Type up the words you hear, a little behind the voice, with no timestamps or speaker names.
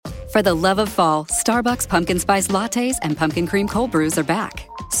For the love of fall, Starbucks Pumpkin Spice Lattes and Pumpkin Cream Cold Brews are back.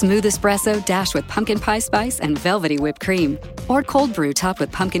 Smooth espresso dashed with pumpkin pie spice and velvety whipped cream. Or cold brew topped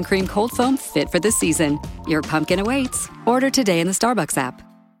with pumpkin cream cold foam fit for the season. Your pumpkin awaits. Order today in the Starbucks app.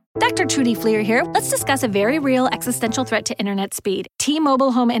 Dr. Trudy Fleer here. Let's discuss a very real existential threat to internet speed.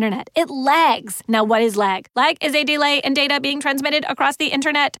 T-Mobile Home Internet. It lags. Now, what is lag? Lag is a delay in data being transmitted across the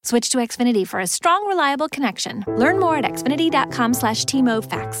internet. Switch to Xfinity for a strong, reliable connection. Learn more at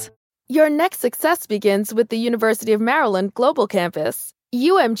xfinity.com/TMOFax. Your next success begins with the University of Maryland Global Campus.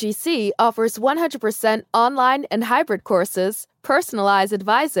 UMGC offers 100% online and hybrid courses, personalized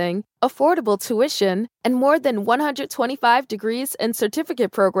advising, affordable tuition, and more than 125 degrees and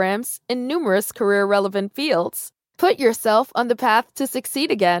certificate programs in numerous career-relevant fields. Put yourself on the path to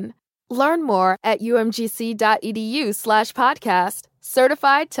succeed again. Learn more at umgc.edu/podcast.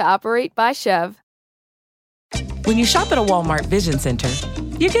 Certified to operate by Chev. When you shop at a Walmart Vision Center,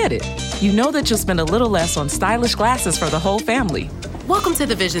 you get it. You know that you'll spend a little less on stylish glasses for the whole family. Welcome to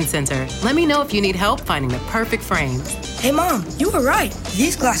the Vision Center. Let me know if you need help finding the perfect frames. Hey, Mom, you were right.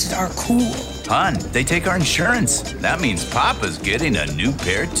 These glasses are cool. Hon, they take our insurance. That means Papa's getting a new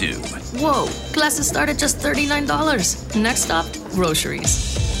pair, too. Whoa, glasses start at just $39. Next stop, groceries.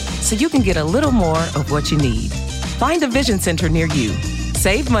 So you can get a little more of what you need. Find a Vision Center near you.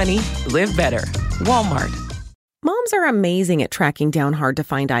 Save money, live better. Walmart. Moms are amazing at tracking down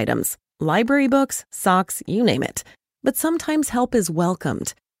hard-to-find items. Library books, socks, you name it. But sometimes help is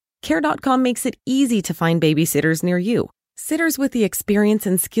welcomed. Care.com makes it easy to find babysitters near you. Sitters with the experience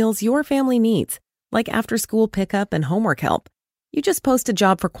and skills your family needs, like after-school pickup and homework help. You just post a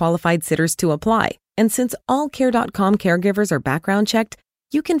job for qualified sitters to apply. And since all Care.com caregivers are background checked,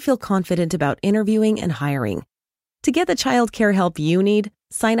 you can feel confident about interviewing and hiring. To get the child care help you need,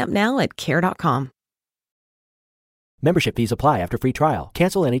 sign up now at Care.com. Membership fees apply after free trial.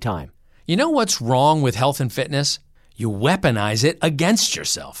 Cancel anytime. You know what's wrong with health and fitness? You weaponize it against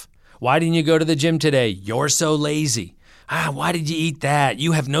yourself. Why didn't you go to the gym today? You're so lazy. Why did you eat that?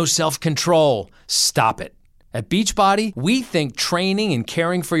 You have no self-control. Stop it. At Beachbody, we think training and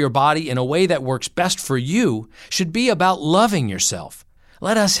caring for your body in a way that works best for you should be about loving yourself.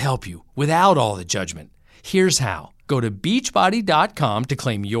 Let us help you without all the judgment. Here's how. Go to beachbody.com to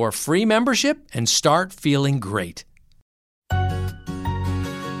claim your free membership and start feeling great.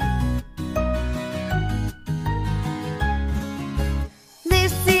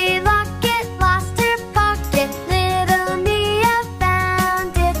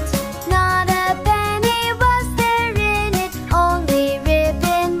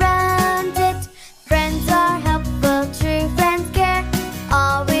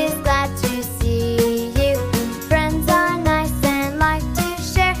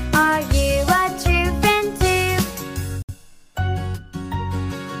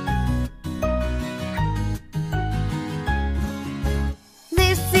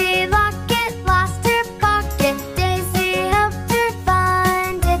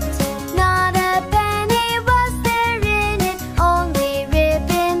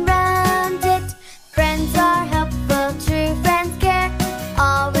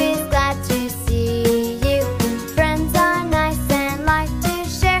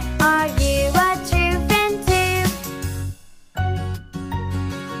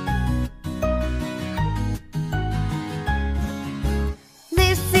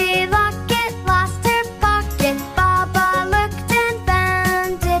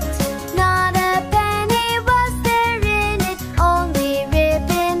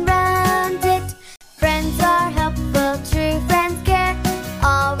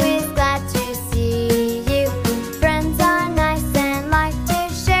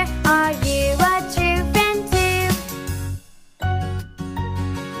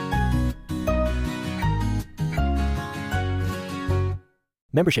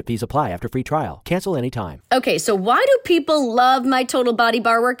 Membership fees apply after free trial. Cancel anytime. Okay, so why do people love my Total Body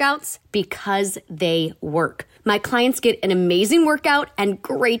Bar workouts? Because they work. My clients get an amazing workout and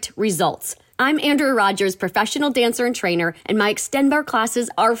great results. I'm Andrea Rogers, professional dancer and trainer, and my Extend Bar classes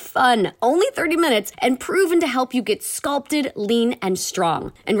are fun, only 30 minutes, and proven to help you get sculpted, lean, and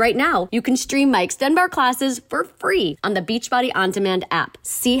strong. And right now, you can stream my Extend Bar classes for free on the Beachbody On Demand app.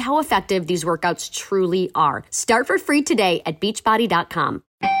 See how effective these workouts truly are. Start for free today at beachbody.com.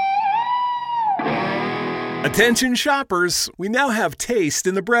 Attention shoppers, we now have taste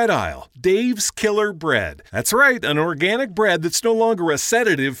in the bread aisle. Dave's Killer Bread. That's right, an organic bread that's no longer a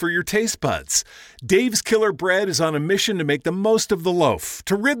sedative for your taste buds. Dave's Killer Bread is on a mission to make the most of the loaf,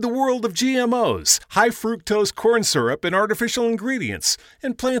 to rid the world of GMOs, high fructose corn syrup, and artificial ingredients,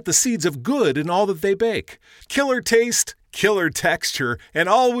 and plant the seeds of good in all that they bake. Killer taste, killer texture, and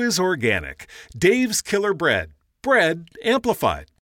always organic. Dave's Killer Bread. Bread amplified.